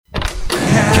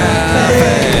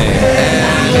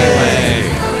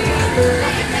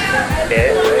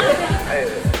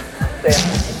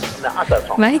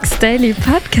Mike's Daily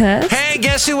Podcast. Hey,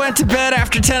 guess who went to bed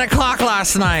after 10 o'clock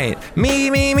last night? Me.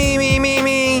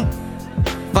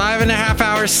 5.5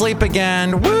 hours sleep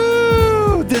again.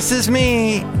 Woo! This is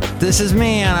me,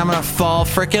 and I'm gonna fall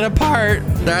frickin' apart.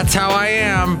 That's how I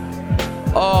am.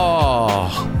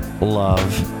 Oh,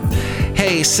 love.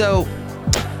 Hey, so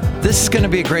this is gonna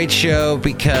be a great show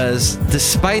because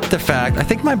despite the fact, I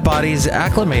think my body's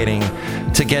acclimating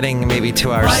to getting maybe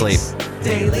 2 hours sleep.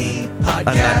 Daily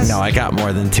Podcast. No, I got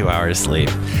more than 2 hours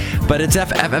sleep. But it's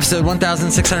episode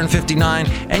 1659,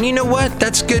 and you know what?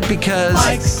 That's good because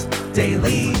Mike's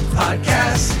Daily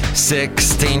Podcast.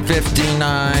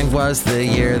 1659 was the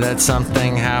year that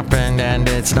something happened, and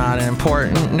it's not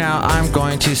important. Now I'm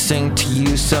going to sing to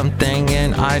you something,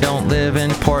 and I don't live in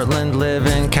Portland, live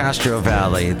in Castro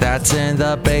Valley. That's in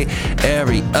the Bay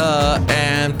Area,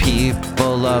 and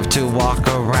people love to walk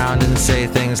around and say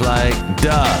things like,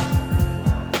 duh.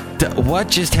 What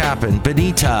just happened?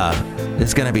 Benita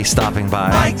is going to be stopping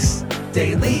by. Mike's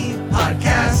Daily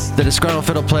Podcast. The disgruntled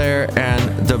fiddle player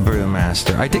and the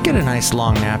brewmaster. I did get a nice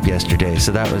long nap yesterday,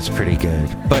 so that was pretty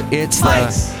good. But it's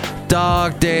Mike's the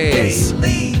dog days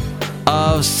Daily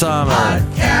of summer.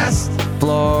 Podcast.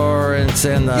 Florence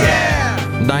and the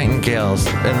Nightingales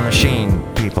and the machine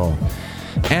people.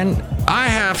 And I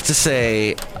have to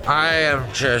say, I am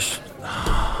just...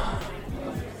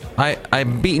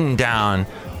 I'm beaten down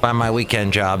by my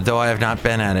weekend job, though I have not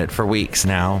been at it for weeks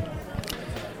now.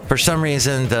 For some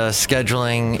reason, the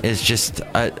scheduling is just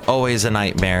always a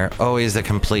nightmare, always a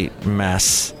complete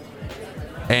mess.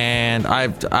 And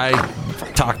I've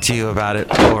talked to you about it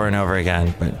over and over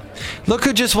again, but look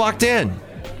who just walked in.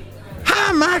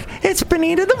 Hi, Mike. It's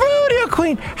Benita the Rodeo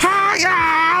Queen. How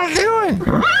y'all doing?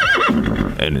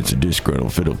 And it's a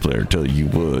disgruntled fiddle player tell you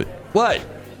what. What?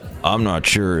 I'm not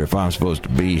sure if I'm supposed to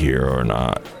be here or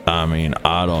not. I mean,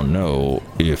 I don't know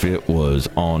if it was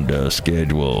on the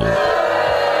schedule.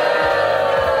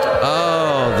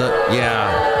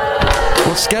 Yeah.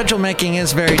 Well, schedule making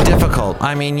is very difficult.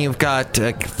 I mean, you've got,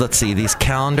 let's see, these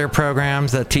calendar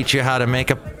programs that teach you how to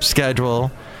make a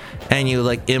schedule, and you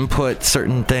like input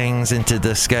certain things into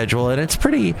the schedule, and it's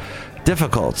pretty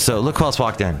difficult. So look who else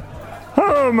walked in.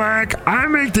 Hello, Mike. I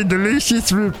make the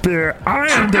delicious root beer. I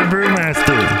am the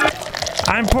brewmaster.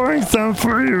 I'm pouring some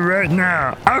for you right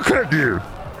now. I'll cut you.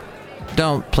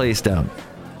 Please don't.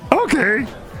 Okay.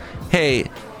 Hey,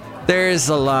 there's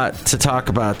a lot to talk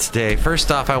about today.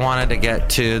 First off, I wanted to get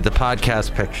to the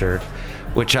podcast picture,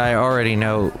 which I already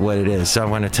know what it is, so I'm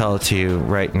going to tell it to you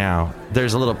right now.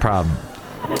 There's a little problem.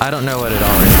 I don't know what it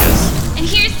already is. And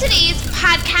here's today's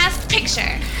podcast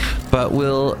picture. But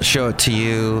we'll show it to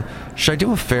you. Should I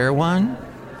do a fair one?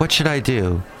 What should I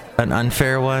do? An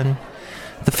unfair one?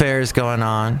 The fair is going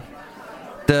on.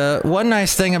 The one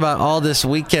nice thing about all this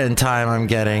weekend time I'm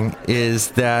getting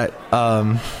is that,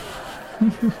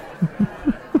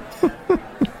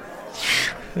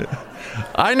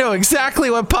 I know exactly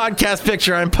what podcast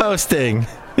picture I'm posting.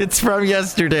 It's from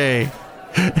yesterday.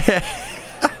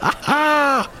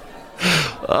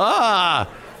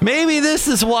 Maybe this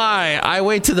is why I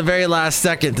wait to the very last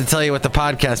second to tell you what the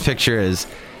podcast picture is.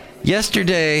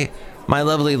 Yesterday, my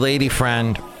lovely lady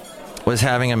friend was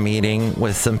having a meeting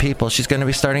with some people. She's going to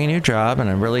be starting a new job, and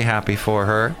I'm really happy for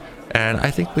her. And I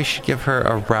think we should give her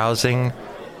a rousing,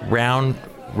 wrestler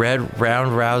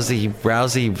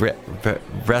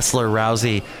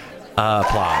Rousey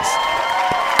applause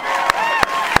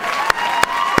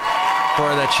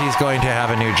for that she's going to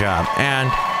have a new job.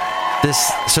 And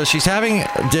so she's having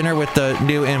dinner with the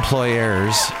new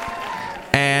employers,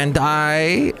 and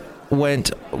I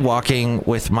went walking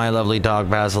with my lovely dog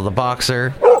Basil the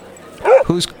Boxer,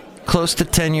 who's close to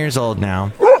 10 years old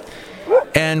now.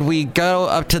 And we go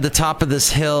up to the top of this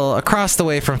hill across the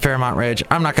way from Fairmont Ridge.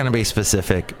 I'm not going to be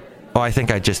specific. Oh, I think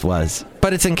I just was.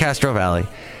 But it's in Castro Valley.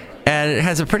 And it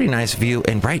has a pretty nice view.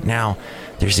 And right now,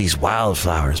 there's these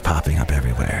wildflowers popping up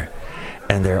everywhere.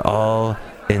 And they're all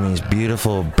in these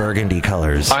beautiful burgundy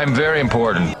colors. I'm very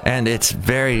important. And it's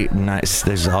very nice.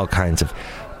 There's all kinds of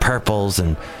purples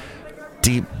and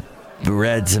deep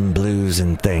reds and blues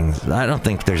and things. I don't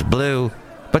think there's blue,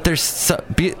 but there's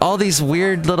all these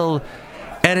weird little...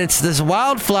 And it's this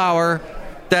wildflower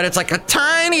that it's like a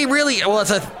tiny,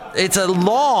 it's a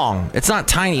long, it's not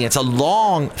tiny, it's a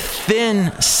long,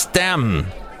 thin stem.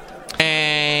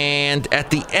 And at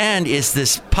the end is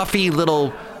this puffy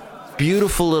little,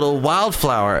 beautiful little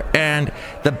wildflower. And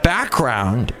the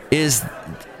background is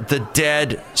the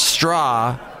dead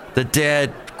straw, the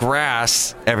dead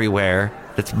grass everywhere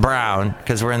that's brown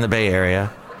because we're in the Bay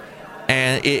Area.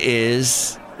 And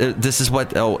this is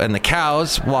what, and the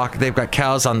cows walk, they've got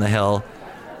cows on the hill.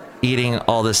 eating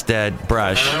all this dead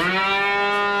brush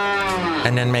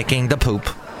and then making the poop.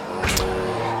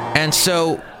 And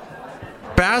so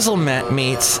Basil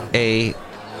meets a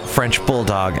French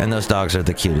bulldog, and those dogs are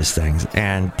the cutest things.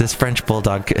 And this French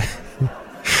bulldog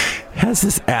has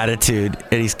this attitude,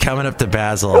 and he's coming up to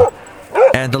Basil,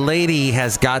 and the lady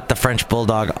has got the French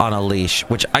bulldog on a leash,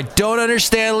 which I don't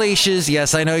understand leashes.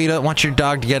 Yes, I know you don't want your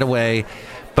dog to get away,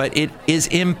 but it is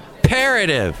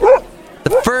imperative.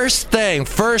 The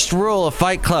first rule of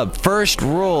Fight Club, first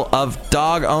rule of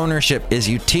dog ownership is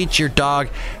you teach your dog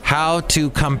how to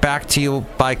come back to you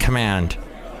by command.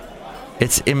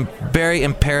 It's very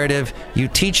imperative you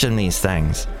teach them these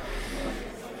things,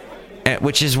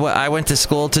 which is what I went to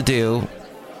school to do.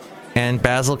 And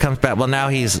Basil comes back. Well, now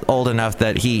he's old enough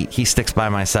that he sticks by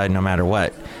my side no matter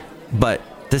what. But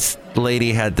this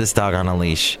lady had this dog on a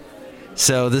leash.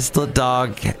 So this little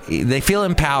dog, they feel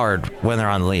empowered when they're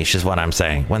on the leash, is what I'm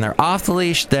saying. When they're off the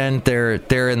leash, then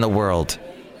they're in the world.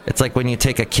 It's like when you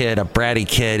take a bratty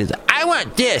kid, I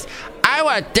want this, I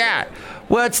want that.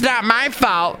 Well, it's not my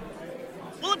fault.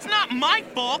 Well, it's not my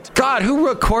fault. God, who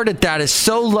recorded that is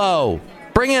so low?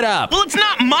 Bring it up. Well, it's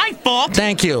not my fault.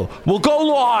 Thank you. We'll go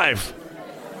live.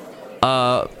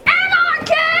 Anarchy!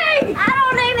 I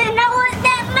don't even know what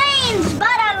that means, but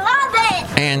I love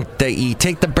it. And you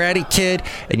take the bratty kid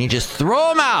and you just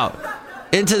throw him out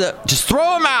just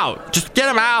throw him out. Just get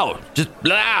him out. Just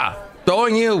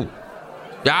throwing you.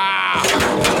 Out.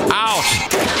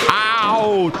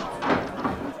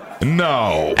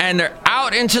 No. And they're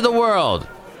out into the world.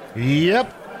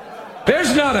 Yep.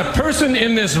 There's not a person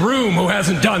in this room who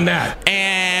hasn't done that.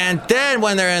 And then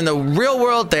when they're in the real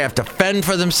world, they have to fend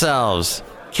for themselves.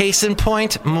 Case in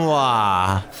point,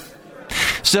 moi.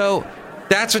 So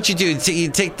that's what you do. You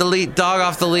take the dog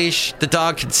off the leash. The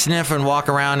dog can sniff and walk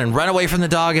around and run away from the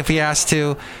dog if he has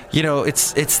to. You know,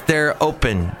 they're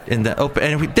open in the open.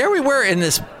 And there we were in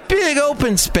this big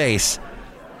open space.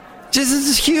 Just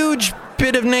this huge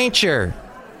bit of nature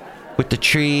with the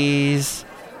trees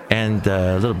and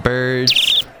the little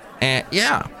birds. And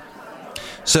yeah.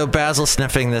 So Basil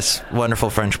sniffing this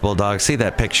wonderful French bulldog. See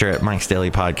that picture at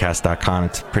mikesdailypodcast.com.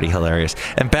 It's pretty hilarious.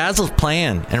 And Basil's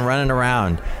playing and running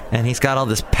around, and he's got all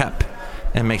this pep.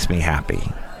 It makes me happy,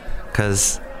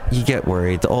 because you get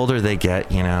worried. The older they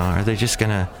get, you know, are they just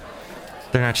gonna?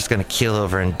 They're not just gonna keel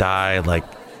over and die. Like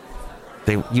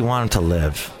you want them to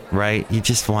live, right? You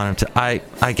just want them to.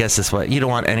 I guess that's what you don't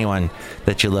want anyone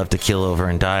that you love to keel over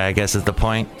and die. I guess is the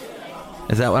point.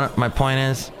 Is that what my point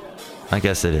is? I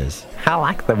guess it is. I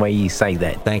like the way you say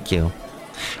that. Thank you.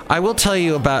 I will tell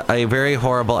you about a very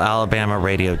horrible Alabama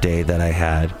radio day that I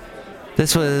had.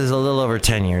 This was a little over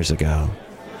 10 years ago.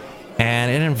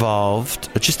 And it involved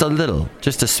just a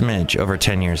smidge over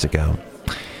 10 years ago.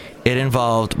 It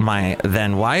involved my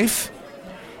then wife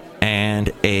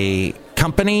and a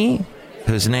company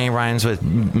whose name rhymes with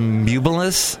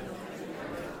Mubulus.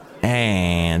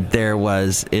 And there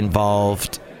was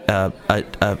involved a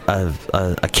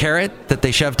carrot that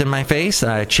they shoved in my face.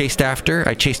 I chased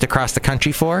across the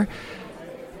country for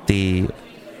the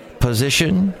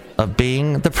position of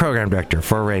being the program director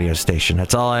for a radio station.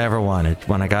 That's all I ever wanted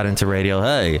when I got into radio.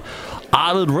 Hey,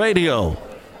 I'm in radio,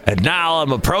 and now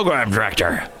I'm a program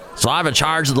director. So I'm in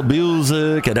charge of the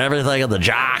music and everything and the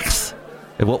jocks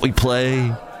and what we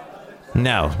play.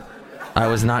 No, I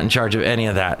was not in charge of any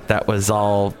of that. That was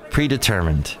all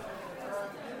predetermined.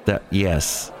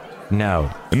 Yes.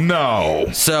 No.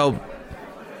 So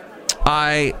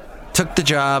I took the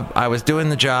job. I was doing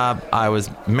the job. I was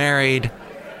married.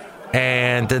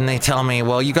 And then they tell me,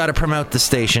 well, you got to promote the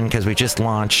station because we just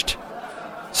launched.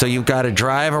 So you've got to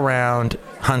drive around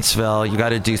Huntsville. You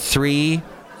got to do 3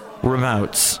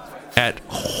 remotes at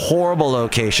horrible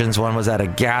locations. One was at a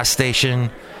gas station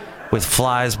with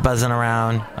flies buzzing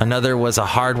around. Another was a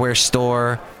hardware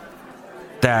store.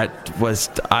 That was,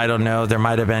 I don't know, there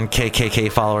might have been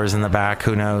KKK followers in the back,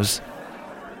 who knows.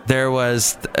 There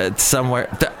was somewhere,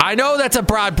 I know that's a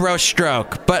broad brush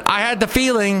stroke, but I had the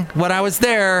feeling when I was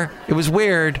there, it was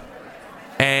weird.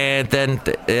 And then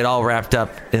it all wrapped up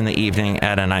in the evening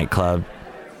at a nightclub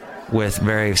with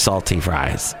very salty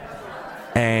fries.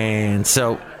 And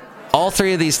so all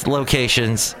 3 of these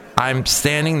locations, I'm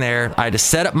standing there. I had to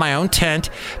set up my own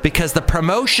tent because the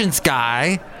promotions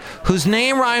guy, whose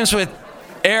name rhymes with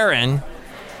Aaron,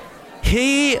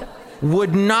 he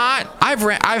would not.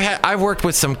 I've worked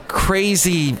with some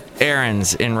crazy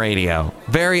Aarons in radio.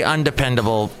 Very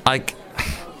undependable. Like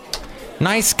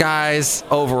nice guys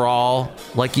overall.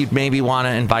 Like you'd maybe want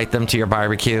to invite them to your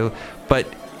barbecue, but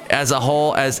as a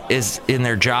whole, as is in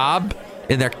their job,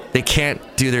 they can't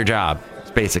do their job. It's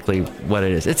basically what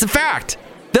it is. It's a fact.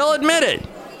 They'll admit it.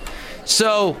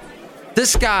 So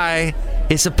this guy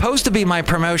is supposed to be my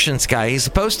promotions guy. He's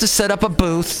supposed to set up a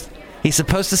booth. He's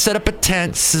supposed to set up a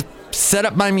tent, set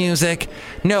up my music.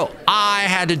 No, I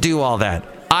had to do all that.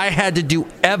 I had to do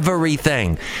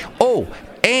everything. Oh,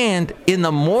 and in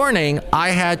the morning,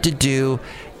 I had to do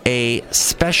a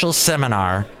special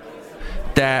seminar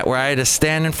where I had to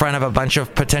stand in front of a bunch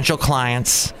of potential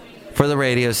clients for the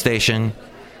radio station.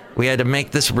 We had to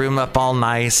make this room up all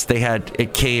nice. They had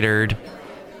it catered.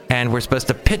 And we're supposed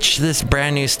to pitch this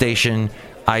brand new station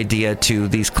idea to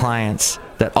these clients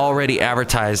that already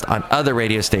advertised on other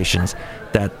radio stations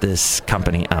that this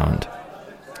company owned.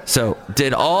 So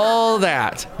did all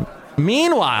that.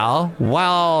 Meanwhile,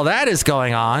 while that is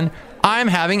going on, I'm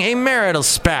having a marital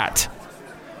spat.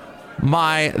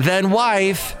 My then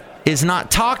wife is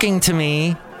not talking to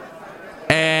me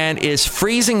and is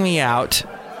freezing me out.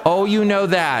 Oh, you know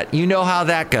that. You know how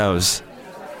that goes.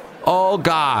 Oh,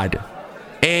 God.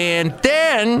 And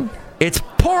then it's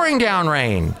pouring down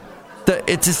rain.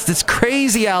 It's just this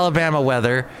crazy Alabama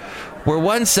weather where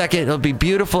 1 second it'll be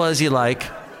beautiful as you like.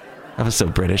 That was so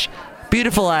British.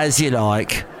 Beautiful as you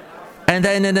like. And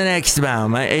then in the next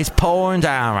moment, it's pouring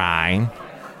down rain.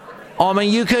 I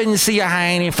mean, you couldn't see a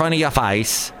hand in front of your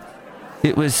face.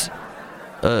 It was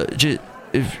just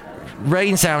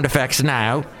rain sound effects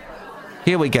now.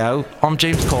 Here we go. I'm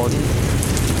James Corden.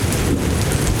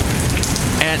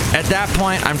 And at that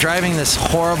point, I'm driving this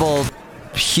horrible,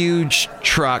 huge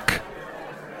truck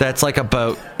that's like a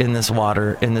boat in this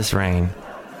water, in this rain.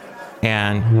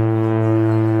 And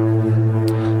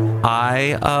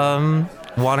I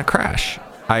want to crash.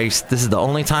 This is the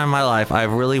only time in my life I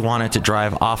really wanted to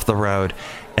drive off the road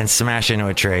and smash into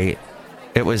a tree.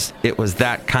 It was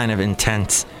that kind of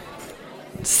intense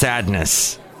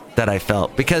sadness that I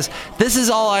felt, because this is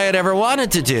all I had ever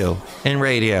wanted to do in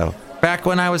radio. Back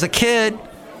when I was a kid,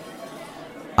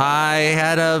 I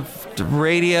had a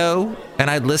radio and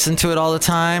I'd listen to it all the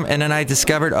time, and then I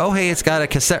discovered, oh hey, it's got a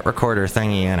cassette recorder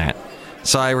thingy in it.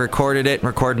 So I recorded it and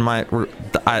recorded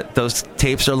those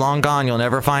tapes are long gone. You'll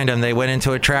never find them. They went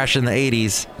into a trash in the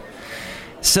 80s.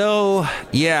 So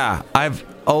yeah, I've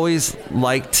always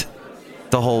liked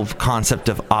the whole concept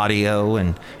of audio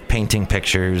and painting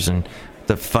pictures and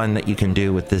the fun that you can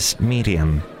do with this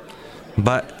medium.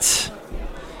 But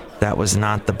that was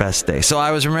not the best day. So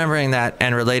I was remembering that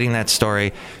and relating that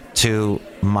story to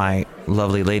my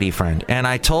lovely lady friend. And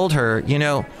I told her, you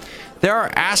know, there are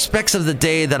aspects of the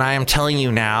day that I am telling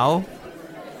you now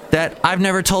that I've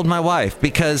never told my wife,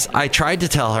 because I tried to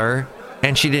tell her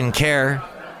and she didn't care.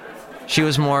 She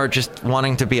was more just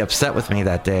wanting to be upset with me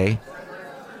that day.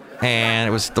 And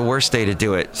it was the worst day to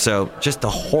do it. So just a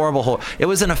horrible. It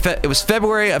was it was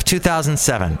February of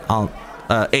 2007.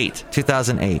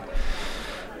 2008.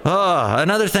 Oh,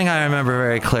 another thing I remember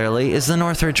very clearly is the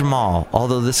Northridge Mall.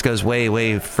 Although this goes way,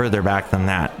 way further back than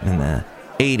that, in the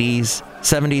 80s,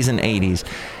 70s, and 80s.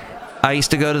 I used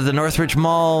to go to the Northridge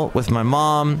Mall with my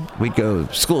mom. We'd go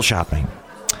school shopping.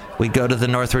 We'd go to the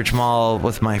Northridge Mall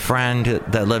with my friend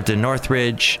that lived in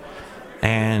Northridge,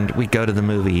 and we'd go to the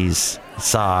movies.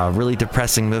 Saw a really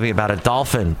depressing movie about a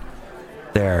dolphin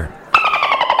there.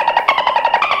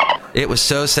 It was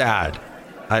so sad.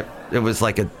 It was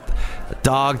like a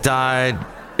dog died.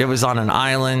 It was on an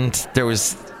island. It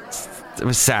was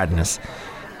sadness.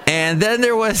 And then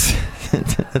there was,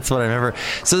 that's what I remember.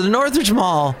 So the Northridge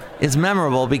Mall is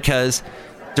memorable because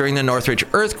during the Northridge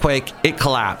earthquake, it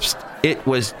collapsed. It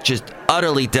was just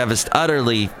utterly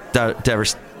devastated.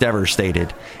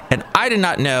 And I did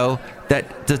not know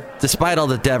that despite all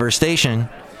the devastation,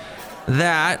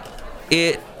 that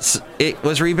it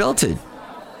was rebuilt.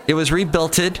 It was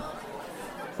rebuilt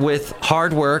with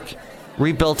hard work,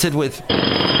 rebuilt with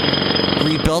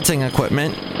rebuilding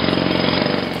equipment,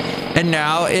 and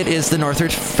now it is the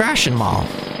Northridge Fashion Mall.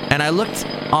 And I looked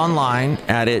online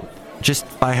at it just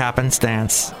by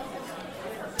happenstance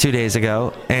 2 days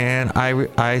ago, and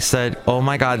I said, oh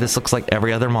my God, this looks like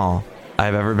every other mall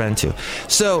I've ever been to.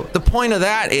 So the point of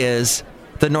that is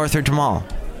the Northridge Mall.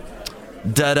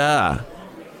 Da-da.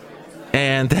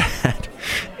 And that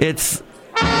it's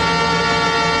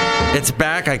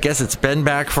back. I guess it's been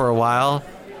back for a while.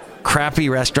 Crappy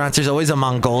restaurants. There's always a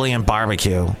Mongolian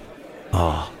barbecue.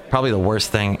 Oh, probably the worst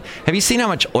thing. Have you seen how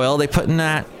much oil they put in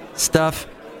that stuff?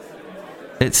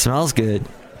 It smells good,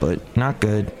 but not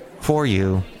good for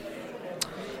you.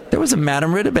 There was a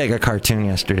Madame Rutabaga cartoon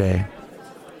yesterday.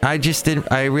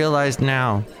 I realized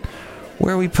now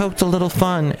where we poked a little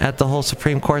fun at the whole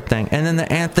Supreme Court thing. And then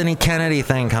the Anthony Kennedy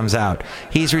thing comes out.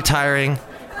 He's retiring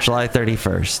July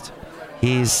 31st.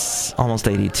 He's almost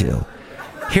 82.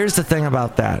 Here's the thing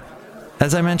about that.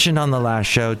 As I mentioned on the last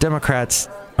show, Democrats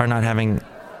are not having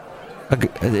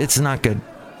it's not good.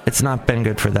 It's not been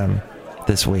good for them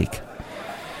this week.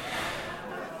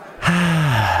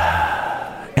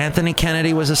 Anthony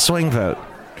Kennedy was a swing vote.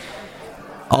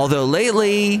 Although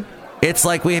lately, it's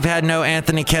like we've had no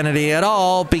Anthony Kennedy at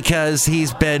all because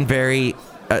he's been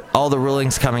all the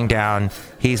rulings coming down,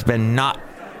 he's been not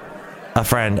a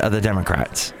friend of the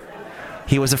Democrats.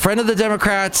 He was a friend of the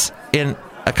Democrats in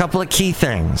a couple of key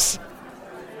things.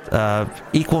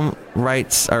 Equal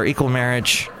rights or equal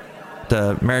marriage,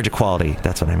 the marriage equality,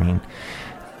 that's what I mean.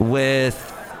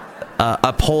 With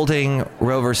upholding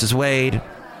Roe versus Wade.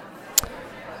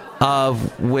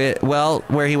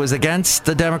 Where he was against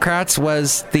the Democrats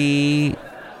was the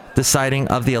deciding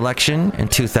of the election in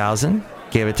 2000.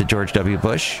 Gave it to George W.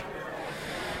 Bush.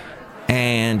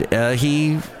 And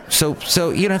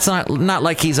it's not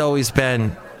like he's always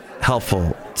been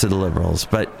helpful to the liberals,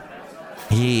 but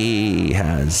he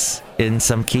has in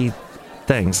some key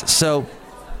things. So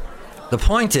the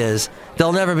point is,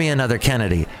 there'll never be another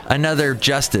Kennedy, another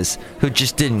justice who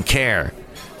just didn't care,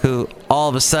 who all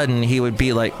of a sudden he would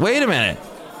be like, wait a minute,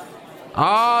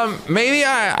 maybe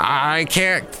I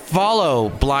can't follow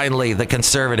blindly the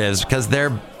conservatives because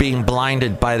they're being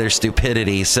blinded by their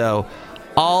stupidity, so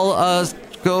I'll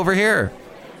go over here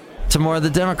to more of the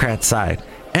Democrat side.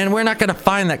 And we're not going to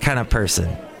find that kind of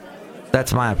person.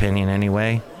 That's my opinion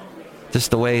anyway.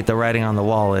 Just the way the writing on the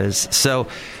wall is. So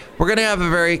we're going to have a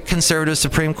very conservative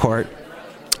Supreme Court.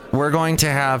 We're going to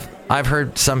have, I've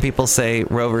heard some people say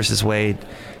Roe versus Wade,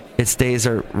 its days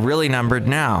are really numbered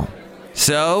now.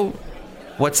 So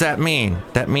what's that mean?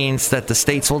 That means that the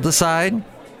states will decide.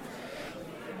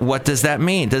 What does that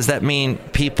mean? Does that mean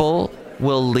people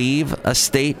will leave a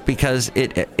state because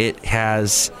it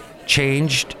has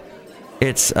changed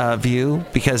its view,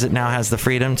 because it now has the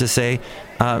freedom to say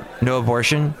no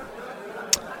abortion?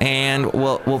 And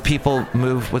will people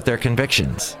move with their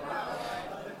convictions?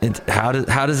 How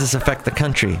does this affect the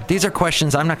country? These are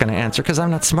questions I'm not going to answer because I'm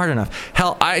not smart enough.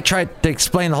 Hell, I tried to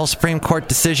explain the whole Supreme Court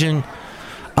decision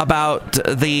about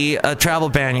the travel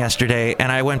ban yesterday,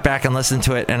 and I went back and listened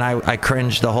to it, and I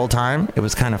cringed the whole time. It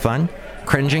was kind of fun.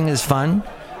 Cringing is fun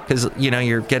because,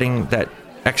 you're getting that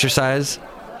exercise.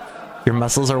 Your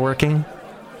muscles are working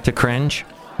to cringe.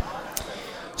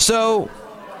 So,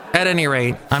 at any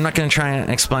rate, I'm not going to try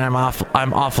and explain. I'm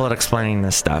awful at explaining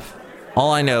this stuff.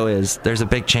 All I know is there's a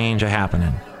big change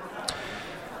happening.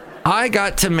 I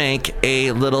got to make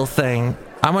a little thing.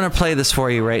 I'm going to play this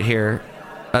for you right here.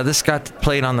 This got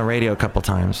played on the radio a couple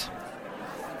times.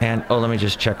 And, let me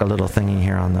just check a little thingy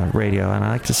here on the radio. And I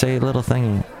like to say a little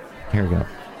thingy. Here we go.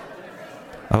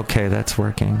 Okay, that's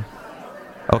working.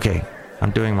 Okay,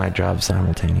 I'm doing my job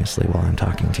simultaneously while I'm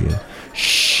talking to you.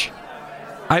 Shh.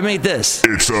 I made this.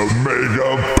 It's a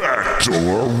mega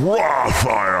backdoor Roth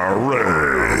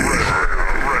IRA.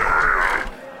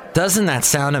 Doesn't that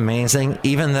sound amazing?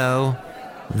 Even though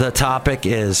the topic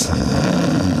is...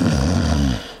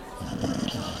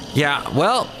 Yeah,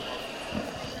 well,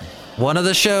 one of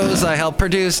the shows I help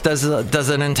produce does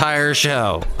an entire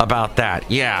show about that.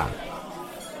 Yeah,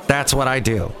 that's what I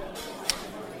do.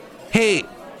 Hey,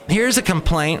 here's a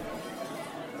complaint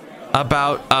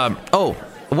about...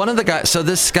 one of the guys... So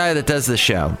this guy that does the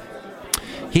show,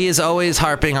 he is always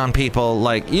harping on people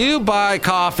like, you buy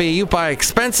coffee, you buy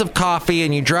expensive coffee,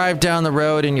 and you drive down the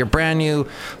road in your brand new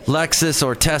Lexus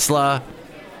or Tesla,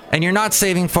 and you're not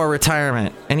saving for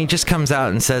retirement. And he just comes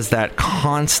out and says that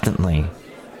constantly.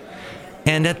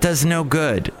 And that does no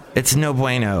good. It's no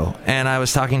bueno. And I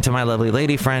was talking to my lovely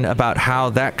lady friend about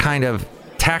how that kind of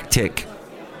tactic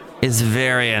is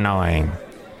very annoying.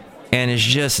 And is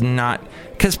just not...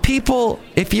 Because people,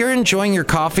 if you're enjoying your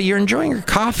coffee, you're enjoying your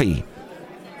coffee.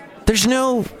 There's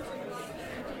no...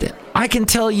 I can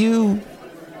tell you...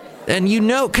 And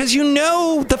because you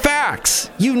know the facts.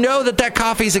 You know that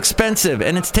coffee's expensive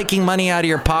and it's taking money out of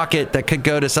your pocket that could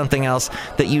go to something else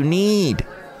that you need.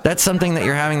 That's something that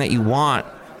you're having that you want.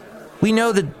 We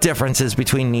know the differences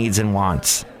between needs and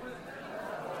wants.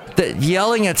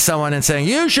 Yelling at someone and saying,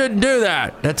 you shouldn't do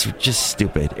that. That's just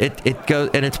stupid. It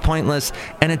goes, and it's pointless,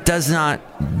 and it does not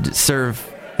serve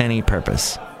any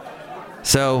purpose.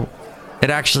 So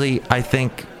it actually, I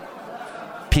think,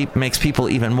 makes people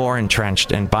even more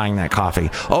entrenched in buying that coffee.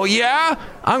 Oh yeah?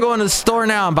 I'm going to the store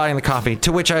now and buying the coffee.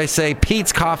 To which I say,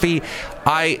 Pete's Coffee.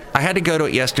 I had to go to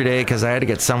it yesterday because I had to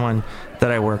get someone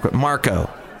that I work with. Marco,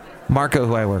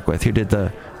 who I work with, who did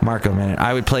the Marco Minute.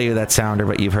 I would play you that sounder,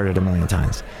 but you've heard it a million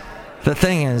times. The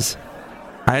thing is,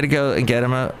 I had to go and get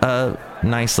him a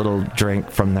nice little drink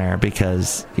from there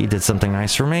because he did something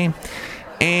nice for me.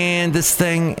 And this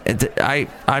thing,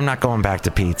 I'm not going back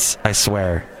to Pete's, I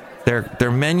swear.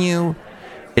 Their menu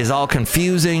is all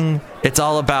confusing. It's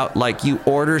all about like you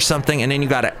order something and then you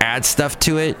got to add stuff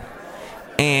to it.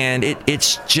 And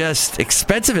it's just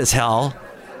expensive as hell.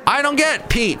 I don't get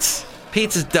Pete's.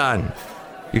 Pete's is done.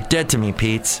 You're dead to me,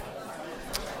 Pete's.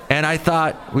 And I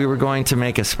thought we were going to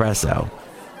make espresso.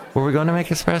 Were we going to make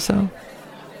espresso?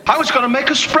 I was going to make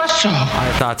espresso.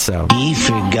 I thought so. He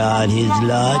forgot his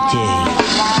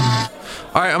latte.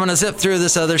 All right, I'm going to zip through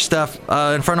this other stuff.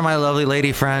 In front of my lovely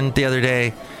lady friend the other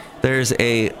day, there's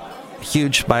a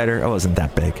huge spider. It wasn't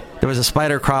that big. There was a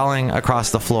spider crawling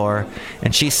across the floor,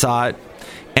 and she saw it.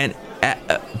 And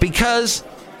because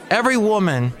every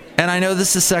woman, and I know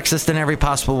this is sexist in every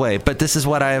possible way, but this is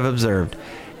what I have observed.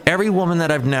 Every woman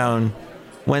that I've known,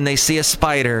 when they see a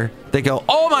spider, they go,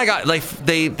 oh my God, like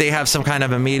they have some kind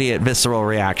of immediate visceral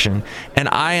reaction, and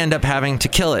I end up having to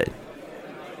kill it.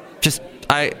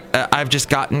 I've just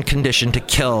gotten conditioned to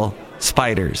kill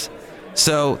spiders.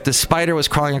 So the spider was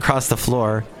crawling across the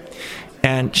floor,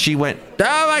 and she went,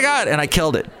 oh my God, and I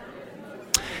killed it.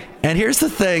 And here's the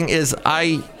thing is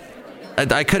I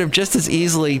could have just as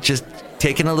easily just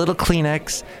taken a little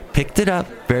Kleenex, picked it up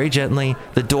very gently.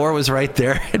 The door was right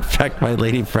there. In fact, my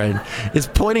lady friend is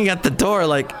pointing at the door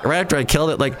like right after I killed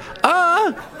it, like,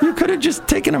 you could have just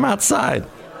taken him outside.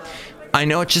 I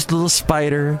know it's just a little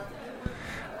spider,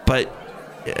 but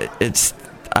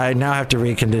I now have to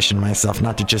recondition myself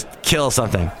not to just kill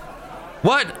something.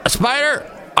 What? A spider?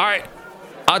 All right,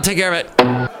 I'll take care of it.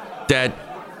 Dead.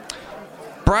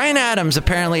 Bryan Adams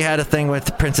apparently had a thing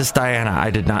with Princess Diana I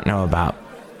did not know about.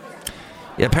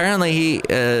 Apparently he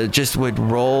just would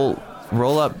roll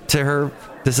up to her.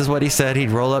 This is what he said.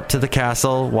 He'd roll up to the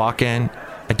castle, walk in.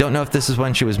 I don't know if this is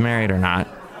when she was married or not.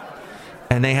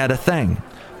 And they had a thing.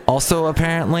 Also,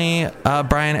 apparently,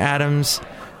 Bryan Adams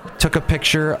took a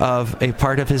picture of a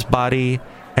part of his body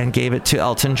and gave it to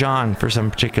Elton John for some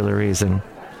particular reason.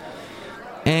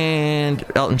 And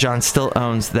Elton John still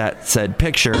owns that said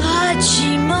picture. Machi.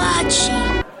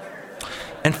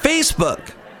 And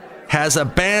Facebook has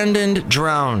abandoned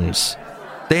drones.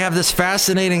 They have this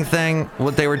fascinating thing,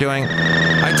 what they were doing.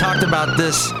 I talked about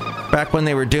this back when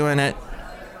they were doing it,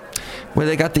 where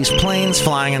they got these planes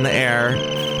flying in the air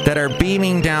that are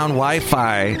beaming down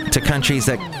Wi-Fi to countries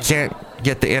that can't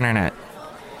get the internet.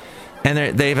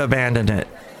 And they've abandoned it.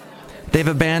 They've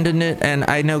abandoned it, and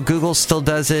I know Google still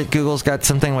does it. Google's got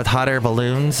something with hot air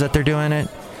balloons that they're doing it.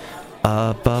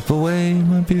 Up, up, away,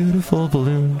 my beautiful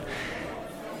balloon.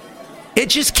 It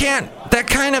just can't, that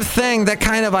kind of thing, that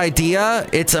kind of idea,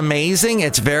 it's amazing.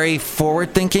 It's very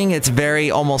forward-thinking. It's very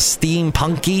almost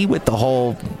steampunky with the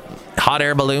whole hot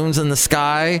air balloons in the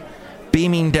sky,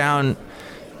 beaming down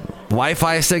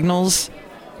Wi-Fi signals.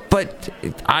 But,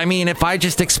 I mean, if I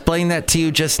just explained that to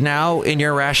you just now in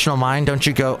your rational mind, don't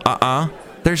you go,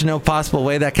 there's no possible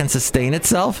way that can sustain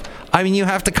itself? I mean, you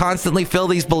have to constantly fill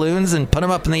these balloons and put them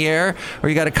up in the air, or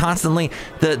you got to constantly...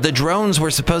 The drones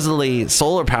were supposedly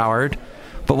solar-powered,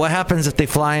 but what happens if they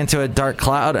fly into a dark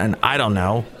cloud? And I don't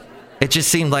know. It just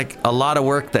seemed like a lot of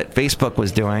work that Facebook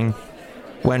was doing,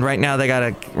 when right now they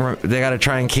gotta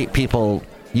try and keep people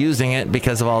using it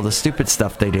because of all the stupid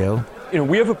stuff they do. You know,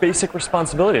 we have a basic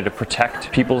responsibility to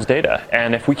protect people's data.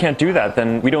 And if we can't do that,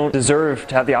 then we don't deserve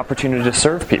to have the opportunity to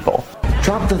serve people.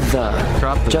 Drop the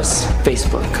just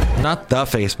Facebook. Not the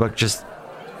Facebook, just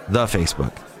the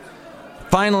Facebook.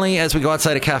 Finally, as we go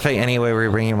outside a cafe anyway, we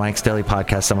bring you Mike's Daily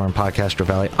Podcast somewhere in Podcastro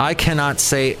Valley. I cannot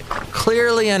say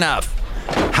clearly enough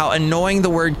how annoying the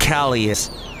word Cali is.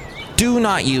 Do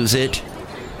not use it.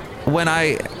 When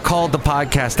I called the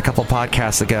podcast a couple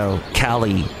podcasts ago,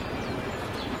 Cali,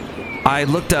 I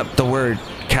looked up the word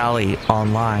Cali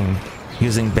online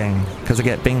using Bing because I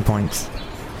get Bing points.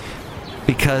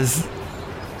 Because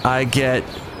I get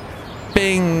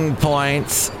Bing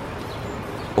points.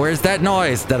 Where's that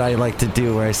noise that I like to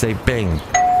do where I say Bing?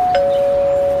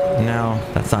 No,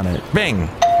 that's not it. Bing.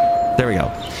 There we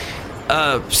go.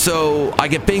 So I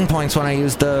get Bing points when I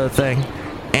use the thing.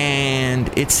 And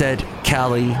it said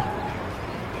Cali,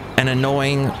 an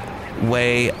annoying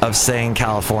way of saying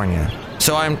California.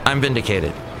 So I'm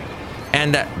vindicated.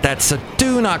 And that's a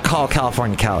do not call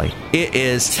California Cali. It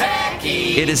is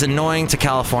tacky. It is annoying to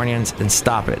Californians, and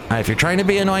stop it. If you're trying to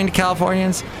be annoying to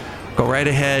Californians, go right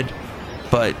ahead.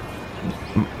 But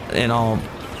in all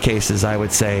cases, I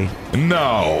would say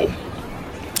no.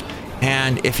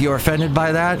 And if you're offended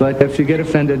by that... But if you get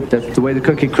offended, that's the way the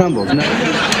cookie crumbles. No.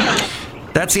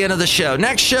 That's the end of the show.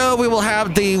 Next show, we will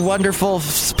have the wonderful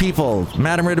people,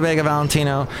 Madame Rutabaga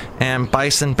Valentino and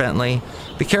Bison Bentley.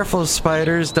 Be careful of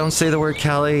spiders. Don't say the word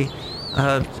Cali.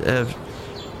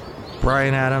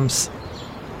 Bryan Adams.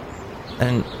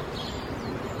 And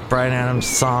Bryan Adams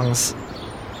songs.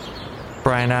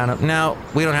 Bryan Adams. Now,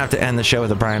 we don't have to end the show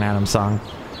with a Bryan Adams song.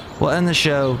 We'll end the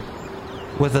show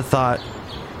with a thought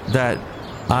that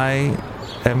I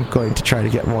am going to try to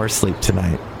get more sleep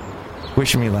tonight.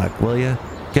 Wish me luck, will you?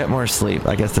 Get more sleep.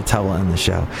 I guess that's how we'll end the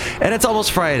show. And it's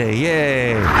almost Friday.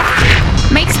 Yay!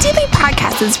 Mike's Daily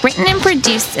Podcast is written and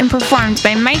produced and performed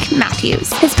by Mike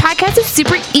Matthews. His podcast is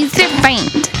super easy to find.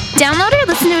 Download or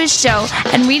listen to his show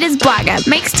and read his blog at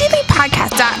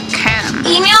mikesdailypodcast.com.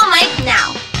 Email Mike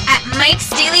now at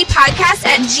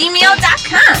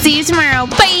mikesdailypodcast@gmail.com. See you tomorrow.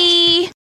 Bye!